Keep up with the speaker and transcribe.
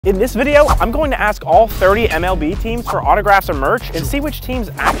In this video, I'm going to ask all 30 MLB teams for autographs or merch and see which teams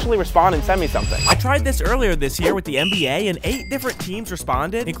actually respond and send me something. I tried this earlier this year with the NBA and 8 different teams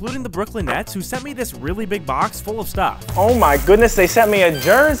responded, including the Brooklyn Nets, who sent me this really big box full of stuff. Oh my goodness, they sent me a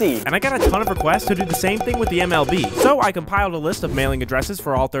jersey! And I got a ton of requests to do the same thing with the MLB. So I compiled a list of mailing addresses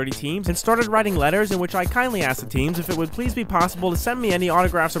for all 30 teams and started writing letters in which I kindly asked the teams if it would please be possible to send me any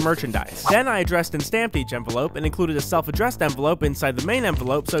autographs or merchandise. Then I addressed and stamped each envelope and included a self-addressed envelope inside the main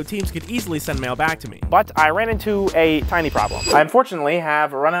envelope so teams could easily send mail back to me. But I ran into a tiny problem. I unfortunately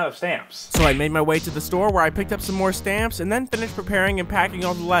have run out of stamps. So I made my way to the store where I picked up some more stamps and then finished preparing and packing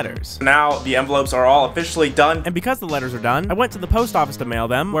all the letters. Now the envelopes are all officially done. And because the letters are done, I went to the post office to mail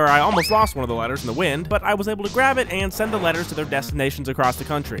them, where I almost lost one of the letters in the wind, but I was able to grab it and send the letters to their destinations across the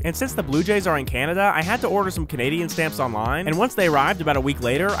country. And since the Blue Jays are in Canada, I had to order some Canadian stamps online, and once they arrived about a week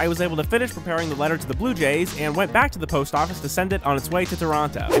later, I was able to finish preparing the letter to the Blue Jays and went back to the post office to send it on its way to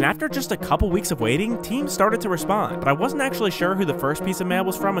Toronto. And after just a couple weeks of waiting, teams started to respond, but I wasn't actually sure who the first piece of mail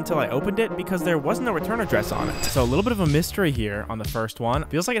was from until I opened it because there wasn't a return address on it. So a little bit of a mystery here on the first one.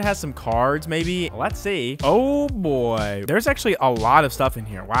 Feels like it has some cards maybe. Let's see. Oh boy, there's actually a lot of stuff in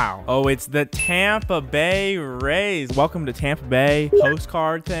here. Wow. Oh, it's the Tampa Bay Rays. Welcome to Tampa Bay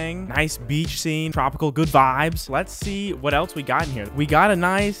postcard thing. Nice beach scene, tropical, good vibes. Let's see what else we got in here. We got a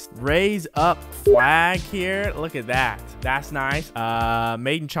nice Rays up flag here. Look at that. That's nice.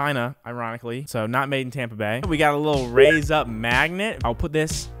 Made in China, ironically. So not made in Tampa Bay. We got a little Rays up magnet. I'll put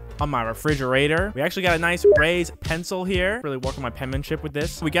this on my refrigerator. We actually got a nice Rays pencil here. Really working my penmanship with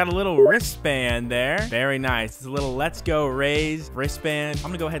this. We got a little wristband there. Very nice. It's a little Let's Go Rays wristband. I'm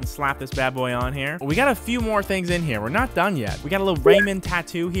gonna go ahead and slap this bad boy on here. We got a few more things in here. We're not done yet. We got a little Raymond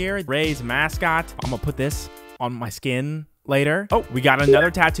tattoo here. Rays mascot. I'm gonna put this on my skin later. Oh, we got another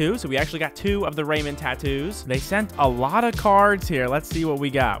tattoo. So we actually got 2 of the Raymond tattoos. They sent a lot of cards here. Let's see what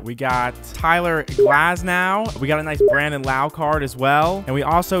we got. We got Tyler Glasnow. We got a nice Brandon Lau card as well. And we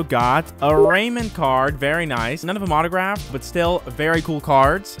also got a Raymond card. Very nice. None of them autographed, but still very cool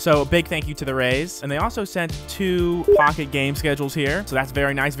cards. So a big thank you to the Rays. And they also sent 2 pocket game schedules here. So that's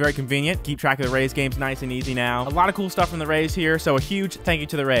very nice, very convenient. Keep track of the Rays games nice and easy now. A lot of cool stuff from the Rays here. So a huge thank you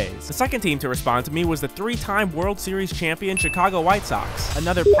to the Rays. The second team to respond to me was the 3-time World Series champion Chicago White Sox.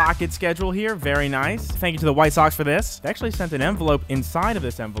 Another pocket schedule here. Very nice. Thank you to the White Sox for this. They actually sent an envelope inside of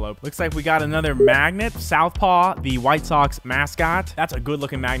this envelope. Looks like we got another magnet. Southpaw, the White Sox mascot. That's a good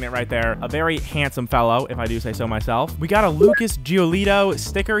looking magnet right there. A very handsome fellow, if I do say so myself. We got a Lucas Giolito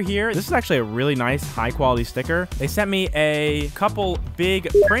sticker here. This is actually a really nice, high quality sticker. They sent me a couple big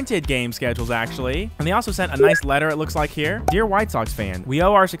printed game schedules actually. And they also sent a nice letter, it looks like here. Dear White Sox fan, we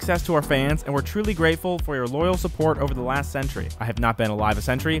owe our success to our fans and we're truly grateful for your loyal support over the last century. I have not been alive a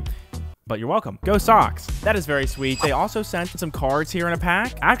century, but you're welcome. Go Sox. That is very sweet. They also sent some cards here in a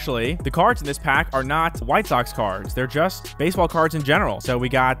pack. Actually, the cards in this pack are not White Sox cards. They're just baseball cards in general. So we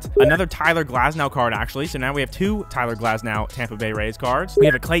got another Tyler Glasnow card, actually. So now we have 2 Tyler Glasnow Tampa Bay Rays cards. We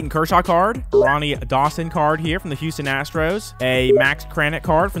have a Clayton Kershaw card, a Ronnie Dawson card here from the Houston Astros, a Max Kranick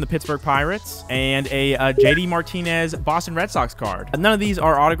card from the Pittsburgh Pirates, and a JD Martinez Boston Red Sox card. None of these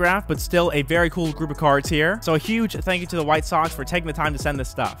are autographed, but still a very cool group of cards here. So a huge thank you to the White Sox for taking the time to send this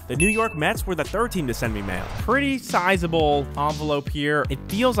stuff. The New York Mets were the 3rd team to send me mail. Pretty sizable envelope here. It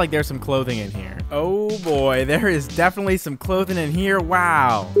feels like there's some clothing in here. Oh boy, there is definitely some clothing in here.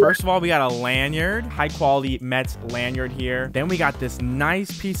 Wow. First of all, we got a lanyard, high quality Mets lanyard here. Then we got this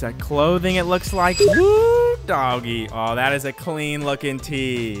nice piece of clothing, it looks like. Woo, doggy. Oh, that is a clean looking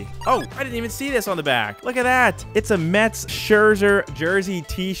tee. Oh, I didn't even see this on the back. Look at that. It's a Mets Scherzer jersey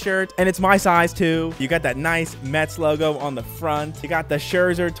t-shirt, and it's my size too. You got that nice Mets logo on the front. You got the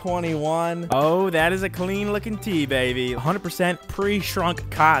Scherzer 21. Oh, that is a clean looking tee, baby. 100% pre-shrunk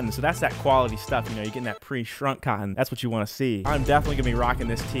cotton. So that's that quality stuff. You know, you're getting that pre-shrunk cotton. That's what you want to see. I'm definitely going to be rocking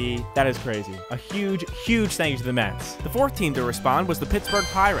this tee. That is crazy. A huge, huge thank you to the Mets. The 4th team to respond was the Pittsburgh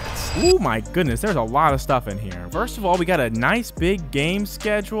Pirates. Oh my goodness, there's a lot of stuff in here. First of all, we got a nice big game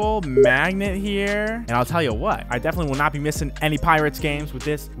schedule magnet here. And I'll tell you what, I definitely will not be missing any Pirates games with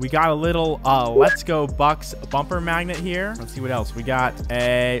this. We got a little Let's Go Bucks bumper magnet here. Let's see what else. We got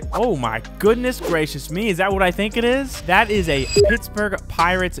a, oh my goodness gracious me, is that what I think it is? That is a Pittsburgh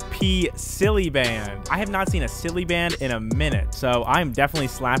Pirates P silly band. I have not seen a silly band in a minute, so I'm definitely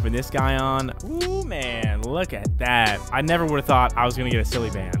slapping this guy on. Ooh man, look at that. I never would have thought I was gonna get a silly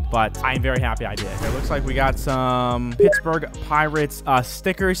band. but I'm very happy I did. It looks like we got some Pittsburgh Pirates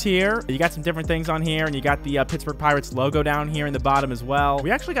stickers here. You got some different things on here, and you got the Pittsburgh Pirates logo down here in the bottom as well.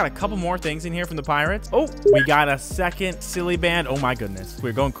 We actually got a couple more things in here from the Pirates. Oh, we got a second silly band. Oh my goodness.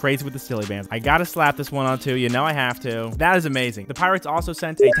 We're going crazy with the silly bands. I gotta slap this one on too. You know I have to. That is amazing. The Pirates also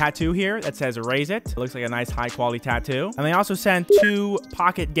sent a tattoo here that says "Erase It." It looks like a nice high quality tattoo. And they also sent 2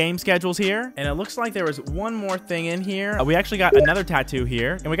 pocket game schedules here. And it looks like there was one more thing in here. We actually got another tattoo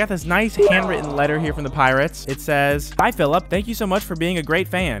here. And we got this nice handwritten letter here from the Pirates. It says, "Hi Philip, thank you so much for being a great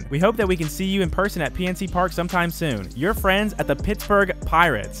fan. We hope that we can see you in person at PNC Park sometime soon. Your friends at the Pittsburgh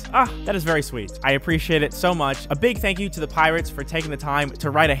Pirates." Ah, that is very sweet. I appreciate it so much. A big thank you to the Pirates for taking the time to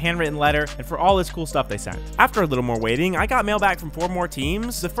write a handwritten letter and for all this cool stuff they sent. After a little more waiting, I got mail back from 4 more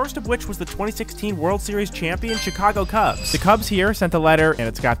teams, the first of which was the 2016 World Series champion Chicago Cubs. The Cubs here sent a letter, and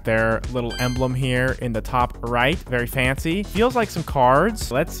it's got their little emblem here in the top right. Very fancy. Feels like some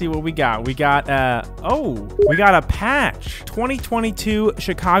cards. Let's see what we got. We got we got a patch. 2022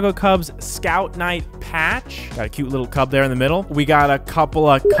 Chicago Cubs Scout Night patch. Got a cute little cub there in the middle. We got a couple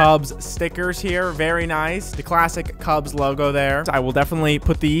of Cubs stickers here. Very nice. The classic Cubs logo there. I will definitely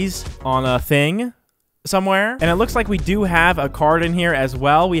put these on a thing somewhere. And it looks like we do have a card in here as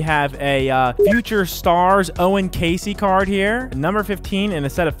well. We have a Future Stars Owen Casey card here, number 15 in a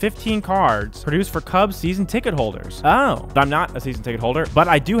set of 15 cards produced for Cubs season ticket holders. Oh, but I'm not a season ticket holder, but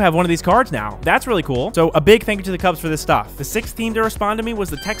I do have one of these cards now. That's really cool. So a big thank you to the Cubs for this stuff. The 6th team to respond to me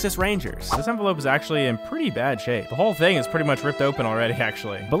was the Texas Rangers. This envelope is actually in pretty bad shape. The whole thing is pretty much ripped open already,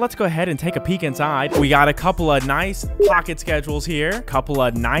 actually. But let's go ahead and take a peek inside. We got a couple of nice pocket schedules here, couple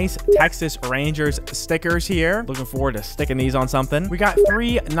of nice Texas Rangers stickers here. Looking forward to sticking these on something. We got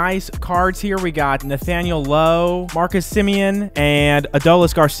 3 nice cards here. We got Nathaniel Lowe, Marcus Simeon, and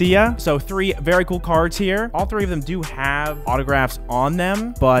Adolis Garcia. So 3 very cool cards here. All 3 of them do have autographs on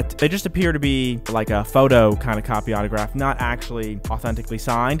them, but they just appear to be like a photo kind of copy autograph, not actually authentically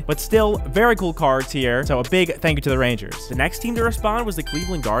signed, but still very cool cards here. So a big thank you to the Rangers. The next team to respond was the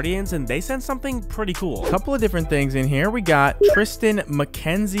Cleveland Guardians, and they sent something pretty cool. A couple of different things in here. We got Tristan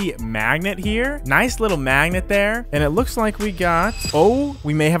McKenzie magnet here. Nice little magnet there, and it looks like we got, oh,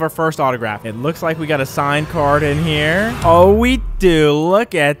 we may have our first autograph. It looks like we got a signed card in here. Oh, we do.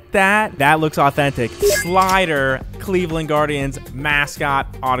 Look at that. That looks authentic. Slider Cleveland Guardians mascot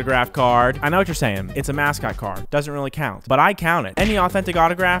autograph card. I know what you're saying. It's a mascot card. Doesn't really count, but I count it. Any authentic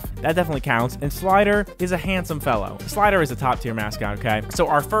autograph, that definitely counts. And Slider is a handsome fellow. Slider is a top tier mascot, okay? So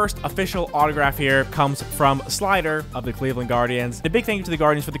our first official autograph here comes from Slider of the Cleveland Guardians. And a big thank you to the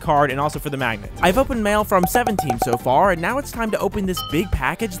Guardians for the card and also for the magnet. I've opened mail from 7 teams so far, and now it's time to open this big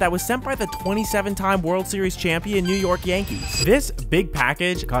package that was sent by the 27-time World Series champion New York Yankees. This big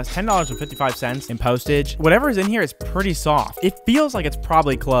package costs $10.55 in postage. Whatever is in here is pretty soft. It feels like it's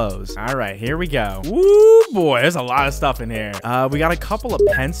probably closed. All right, here we go. Woo, boy, there's a lot of stuff in here. We got a couple of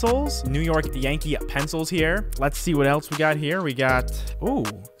pencils, New York Yankee pencils here. Let's see what else we got here. We got, oh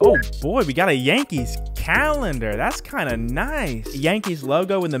boy, we got a Yankees calendar. That's kind of nice. Yankees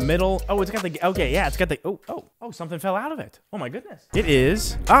logo in the middle. Oh, it's got the, okay, yeah, it's got the, oh, something fell out of it. Oh my goodness. It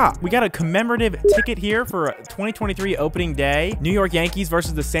is, we got a commemorative ticket here for 2023 opening day. New York Yankees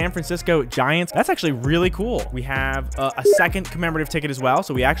versus the San Francisco Giants. That's actually really cool. We have a second commemorative ticket as well.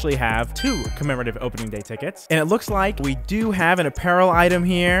 So we actually have 2 commemorative opening day tickets. And it looks like we do have an apparel item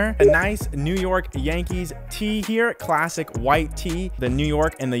here. A nice New York Yankees tee here. Classic white tee. The New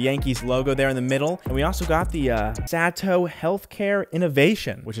York and the Yankees logo there in the middle. And we also got the Sato Healthcare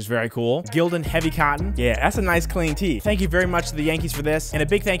Innovation, which is very cool. Gildan Heavy Cotton. Yeah, that's a nice clean tee. Thank you very much to the Yankees for this. And a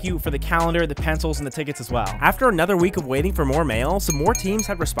big thank you for the calendar, the pencils, and the tickets as well. After another week of waiting for more mail, some more teams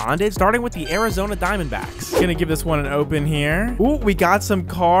had responded, starting with the Arizona Diamondbacks. Gonna give this one an open here. Ooh, we got some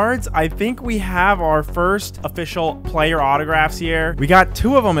cards. I think we have our first official player autographs here. We got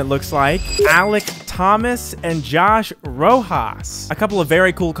 2 of them, it looks like. Alec Thomas and Josh Rojas. A couple of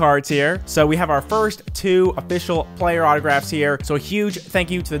very cool cards here. So we have our first 2 official player autographs here. So a huge thank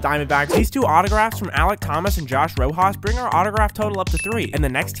you to the Diamondbacks. These 2 autographs from Alec Thomas and Josh Rojas bring our autograph total up to 3. And the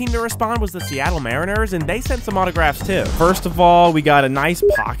next team to respond was the Seattle Mariners, and they sent some autographs too. First of all, we got a nice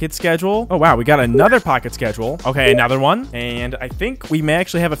pocket schedule. Oh wow, we got another pocket schedule. Okay, another one. And I think we may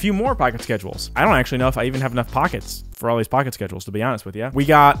actually have a few more pocket schedules. I don't actually know if I even have enough pockets for all these pocket schedules, to be honest with you. We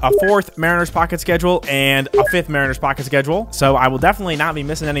got a 4th Mariners pocket schedule and a 5th Mariners pocket schedule. So I will definitely not be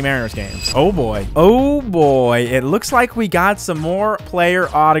missing any Mariners games. Oh boy. Oh boy. It looks like we got some more player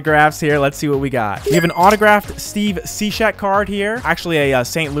autographs here. Let's see what we got. We have an autographed Steve Cishek card here. Actually a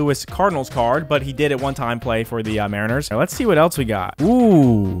St. Louis Cardinals card, but he did at one time play for the Mariners. Now, let's see what else we got.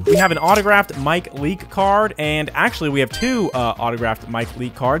 Ooh. We have an autographed Mike Leake card and And actually, we have two autographed Mike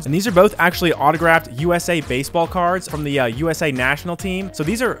Leake cards, and these are both actually autographed USA baseball cards from the USA national team. So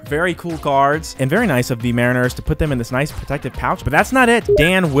these are very cool cards and very nice of the Mariners to put them in this nice protective pouch. But that's not it.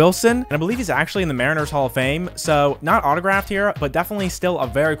 Dan Wilson, and I believe he's actually in the Mariners Hall of Fame. So not autographed here, but definitely still a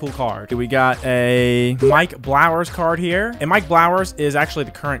very cool card. We got a Mike Blowers card here, and Mike Blowers is actually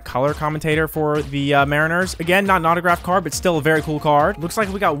the current color commentator for the Mariners. Again, not an autographed card, but still a very cool card. Looks like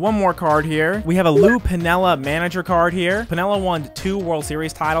we got one more card here. We have a Lou Piniella manager card here. Piniella won 2 World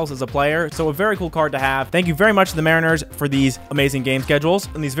Series titles as a player, so a very cool card to have. Thank you very much to the Mariners for these amazing game schedules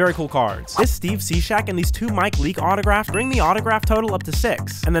and these very cool cards. This Steve Cishek and these 2 Mike Leake autographs bring the autograph total up to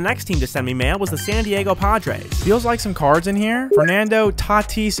 6. And the next team to send me mail was the San Diego Padres. Feels like some cards in here. Fernando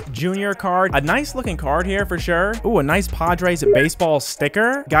Tatis Jr. card. A nice looking card here for sure. Ooh, a nice Padres baseball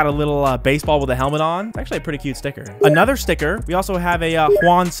sticker. Got a little baseball with a helmet on. It's actually a pretty cute sticker. Another sticker. We also have a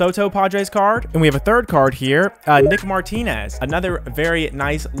Juan Soto Padres card. And we have a third card here. Nick Martinez. Another very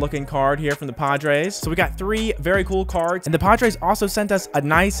nice looking card here from the Padres. So we got 3 very cool cards. And the Padres also sent us a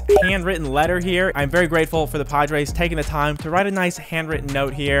nice handwritten letter here. I'm very grateful for the Padres taking the time to write a nice handwritten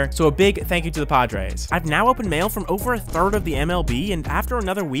note here. So a big thank you to the Padres. I've now opened mail from over a third of the MLB, and after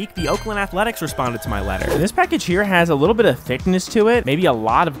another week, the Oakland Athletics responded to my letter. This package here has a little bit of thickness to it, maybe a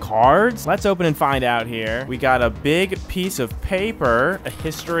lot of cards. Let's open and find out here. We got a big piece of paper, a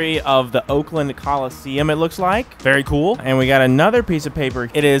history of the Oakland Coliseum, it looks like. Very cool. And we got another piece of paper.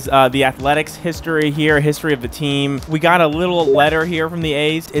 It is the Athletics history here, history of the team. We got a little letter here from the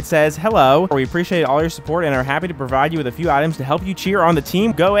A's. It says, "Hello, we appreciate all your support and are happy to provide you with a few items to help you cheer on the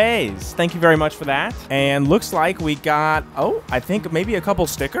team. Go A's." Thank you very much for that. And looks like we got, oh, I think maybe a couple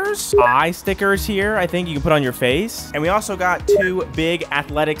stickers. Eye stickers here, I think you can put on your face. And we also got 2 big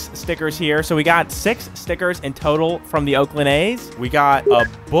Athletics stickers here. So we got 6 stickers in total from the Oakland A's. We got a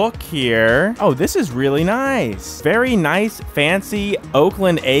book here. Oh, this is really nice. Very nice, fancy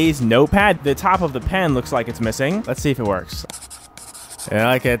Oakland A's notepad. The top of the pen looks like it's missing. Let's see if it works.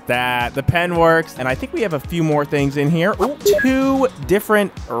 Yeah, look at that. The pen works. And I think we have a few more things in here. Ooh, 2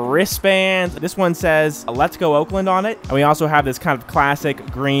 different wristbands. This one says, "Let's Go Oakland" on it. And we also have this kind of classic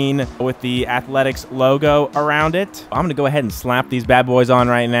green with the Athletics logo around it. I'm going to go ahead and slap these bad boys on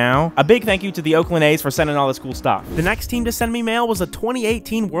right now. A big thank you to the Oakland A's for sending all this cool stuff. The next team to send me mail was the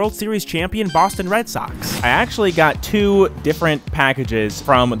 2018 World Series champion Boston Red Sox. I actually got 2 different packages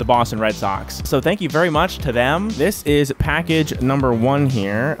from the Boston Red Sox. So thank you very much to them. This is package number 1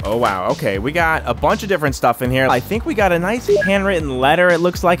 here. Oh, wow. Okay, we got a bunch of different stuff in here. I think we got a nice handwritten letter. It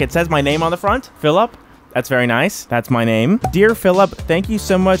looks like it says my name on the front. Philip. That's very nice. That's my name. Dear Philip, thank you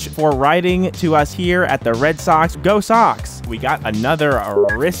so much for writing to us here at the Red Sox. Go Sox! We got another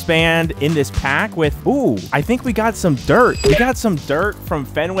wristband in this pack with, ooh, I think we got some dirt. We got some dirt from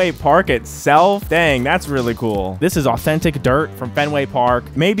Fenway Park itself. Dang, that's really cool. This is authentic dirt from Fenway Park.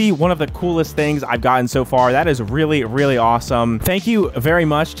 Maybe one of the coolest things I've gotten so far. That is really, really awesome. Thank you very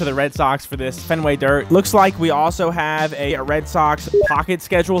much to the Red Sox for this Fenway dirt. Looks like we also have a Red Sox pocket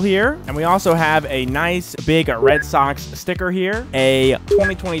schedule here. And we also have a nice big Red Sox sticker here, a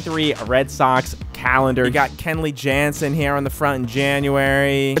 2023 Red Sox calendar. You got Kenley Jansen here on the front in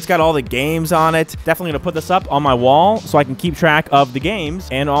January. It's got all the games on it. Definitely gonna put this up on my wall so I can keep track of the games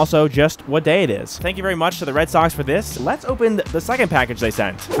and also just what day it is. Thank you very much to the Red Sox for this. Let's open the second package they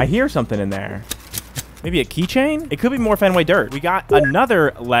sent. I hear something in there. Maybe a keychain? It could be more Fenway dirt. We got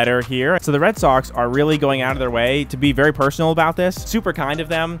another letter here. So the Red Sox are really going out of their way to be very personal about this. Super kind of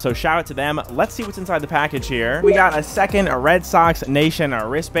them. So shout out to them. Let's see what's inside the package here. We got a second Red Sox Nation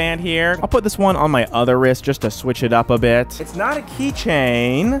wristband here. I'll put this one on my other wrist just to switch it up a bit. It's not a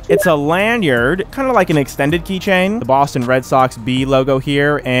keychain. It's a lanyard, kind of like an extended keychain. The Boston Red Sox B logo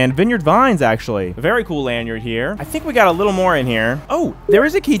here and Vineyard Vines, actually. A very cool lanyard here. I think we got a little more in here. Oh, there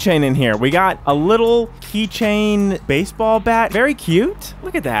is a keychain in here. We got a little keychain baseball bat. Very cute.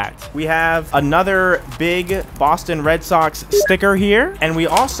 Look at that. We have another big Boston Red Sox sticker here. And we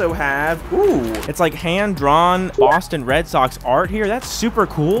also have, ooh, it's like hand-drawn Boston Red Sox art here. That's super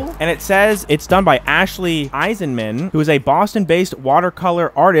cool. And it says it's done by Ashley Eisenman, who is a Boston-based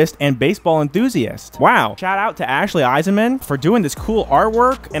watercolor artist and baseball enthusiast. Wow. Shout out to Ashley Eisenman for doing this cool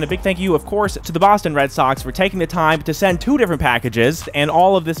artwork. And a big thank you, of course, to the Boston Red Sox for taking the time to send 2 different packages and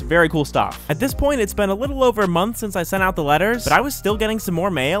all of this very cool stuff. At this point, it's been been a little over a month since I sent out the letters, but I was still getting some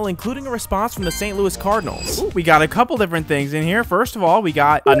more mail, including a response from the St. Louis Cardinals. Ooh, we got a couple different things in here. First of all, we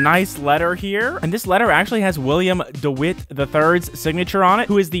got a nice letter here, and this letter actually has William DeWitt III's signature on it,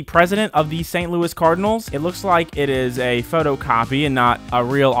 who is the president of the St. Louis Cardinals. It looks like it is a photocopy and not a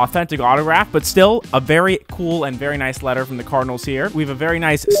real authentic autograph, but still a very cool and very nice letter from the Cardinals here. We have a very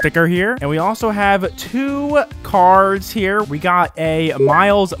nice sticker here, and we also have 2 cards here. We got a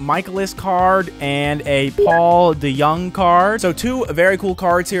Miles Michaelis card and a Paul DeYoung card. So 2 very cool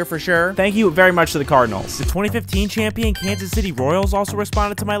cards here for sure. Thank you very much to the Cardinals. The 2015 champion Kansas City Royals also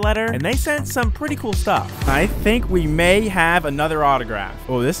responded to my letter, and they sent some pretty cool stuff. I think we may have another autograph.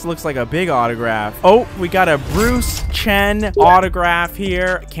 Oh, this looks like a big autograph. Oh, we got a Bruce Chen autograph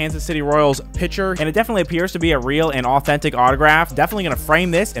here, Kansas City Royals pitcher, and it definitely appears to be a real and authentic autograph. Definitely gonna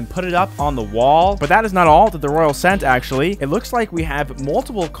frame this and put it up on the wall. But that is not all that the Royals sent, actually. It looks like we have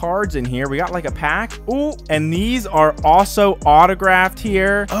multiple cards in here. We got like a pack. Ooh, and these are also autographed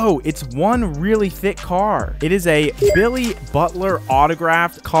here. Oh, it's one really thick card. It is a Billy Butler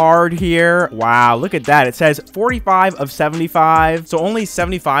autographed card here. Wow, look at that. It says 45 of 75. So only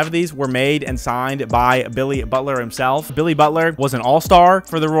 75 of these were made and signed by Billy Butler himself. Billy Butler was an all-star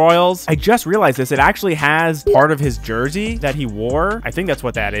for the Royals. I just realized this. It actually has part of his jersey that he wore. I think that's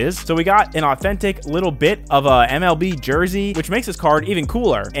what that is. So we got an authentic little bit of a MLB jersey, which makes this card even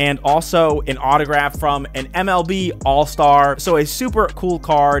cooler, and also an autograph from an MLB all-star. So a super cool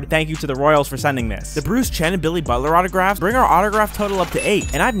card. Thank you to the Royals for sending this. The Bruce Chen and Billy Butler autographs bring our autograph total up to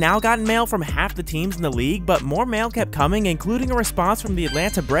 8, and I've now gotten mail from half the teams in the league, but more mail kept coming, including a response from the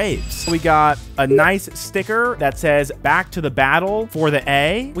Atlanta Braves. We got a nice sticker that says "Back to the Battle" for the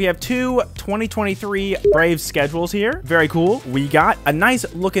A. We have 2 2023 Braves schedules here. Very cool. We got a nice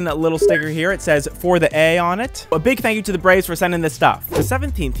looking little sticker here. It says "For the A" on it. A big thank you to the Braves for sending this stuff. The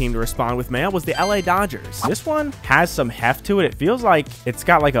 17th team to respond with mail was the LA Dodgers. This one has some heft to it. It feels like it's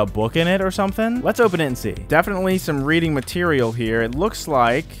got like a book in it or something. Let's open it and see. Definitely some reading material here. It looks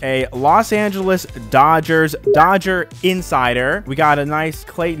like a Los Angeles Dodgers Dodger Insider. We got a nice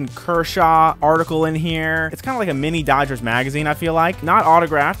Clayton Kershaw article in here. It's kind of like a mini Dodgers magazine, I feel like. Not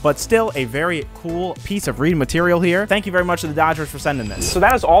autographed, but still a very cool piece of reading material here. Thank you very much to the Dodgers for sending this. So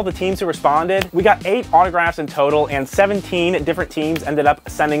that is all the teams who responded. We got 8 autographs in total, and 17 different teams ended up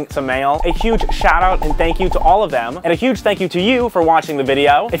sending some mail. A huge shout out and thank you to all of them, and a huge thank you to you for watching the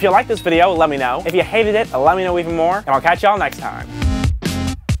video. If you liked this video, let me know. If you hated it, let me know even more, and I'll catch y'all next time.